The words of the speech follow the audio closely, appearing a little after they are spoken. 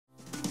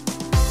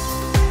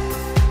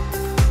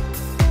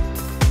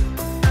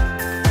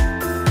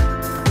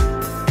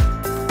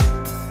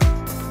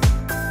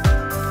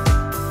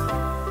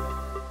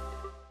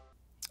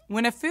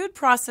When a food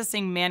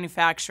processing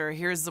manufacturer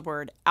hears the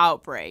word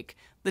outbreak,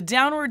 the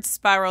downward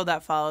spiral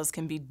that follows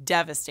can be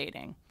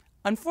devastating.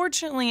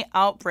 Unfortunately,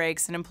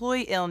 outbreaks and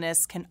employee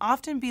illness can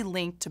often be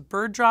linked to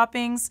bird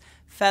droppings,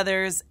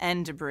 feathers,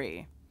 and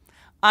debris.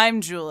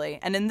 I'm Julie,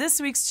 and in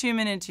this week's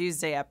 2-Minute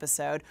Tuesday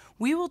episode,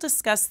 we will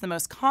discuss the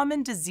most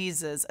common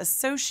diseases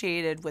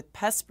associated with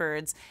pest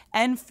birds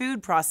and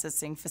food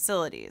processing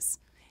facilities: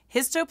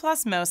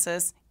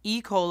 Histoplasmosis,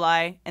 E.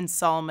 coli, and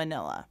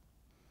Salmonella.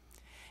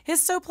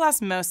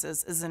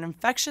 Histoplasmosis is an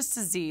infectious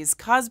disease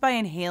caused by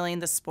inhaling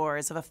the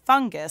spores of a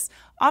fungus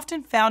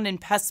often found in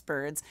pest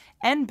birds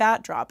and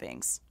bat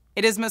droppings.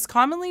 It is most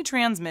commonly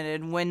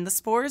transmitted when the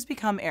spores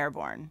become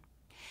airborne.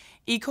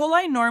 E.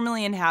 coli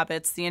normally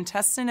inhabits the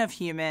intestine of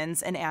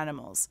humans and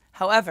animals.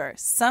 However,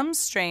 some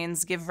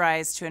strains give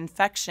rise to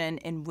infection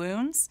in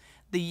wounds,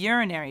 the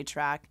urinary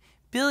tract,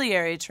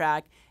 biliary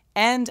tract,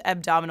 and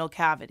abdominal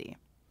cavity.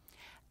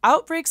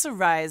 Outbreaks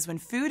arise when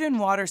food and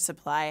water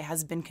supply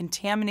has been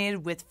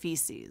contaminated with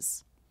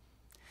feces.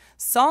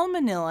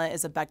 Salmonella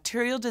is a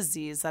bacterial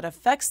disease that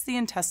affects the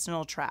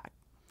intestinal tract.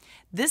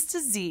 This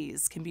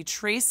disease can be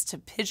traced to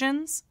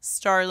pigeons,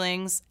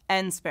 starlings,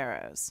 and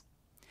sparrows.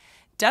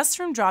 Dust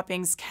from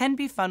droppings can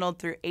be funneled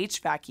through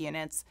HVAC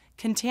units,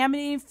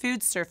 contaminating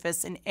food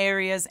surface in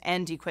areas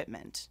and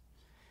equipment.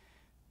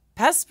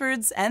 Pest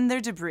birds and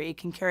their debris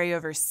can carry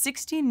over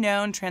 60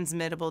 known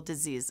transmittable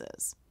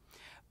diseases.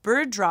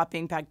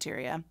 Bird-dropping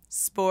bacteria,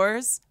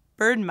 spores,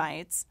 bird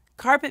mites,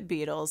 carpet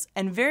beetles,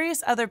 and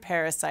various other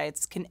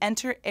parasites can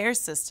enter air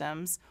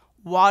systems,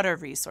 water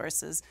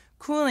resources,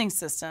 cooling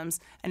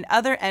systems, and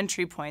other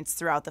entry points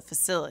throughout the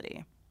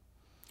facility.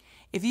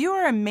 If you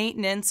are a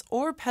maintenance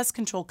or pest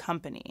control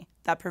company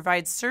that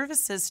provides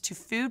services to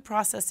food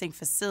processing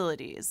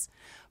facilities,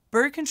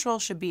 bird control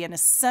should be an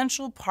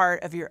essential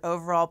part of your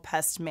overall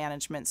pest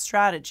management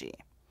strategy.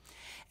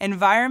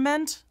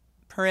 Environment,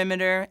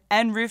 perimeter,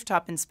 and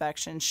rooftop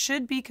inspections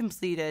should be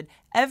completed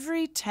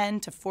every 10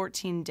 to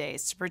 14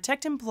 days to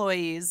protect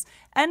employees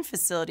and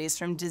facilities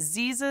from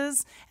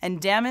diseases and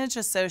damage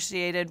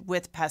associated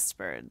with pest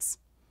birds.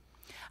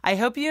 I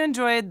hope you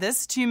enjoyed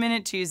this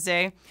 2-Minute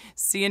Tuesday.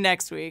 See you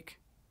next week.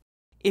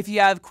 If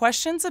you have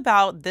questions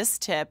about this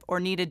tip or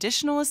need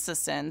additional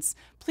assistance,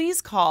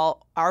 please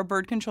call our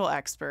bird control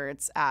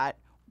experts at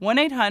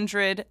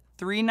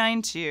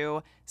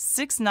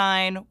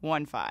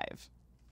 1-800-392-6915.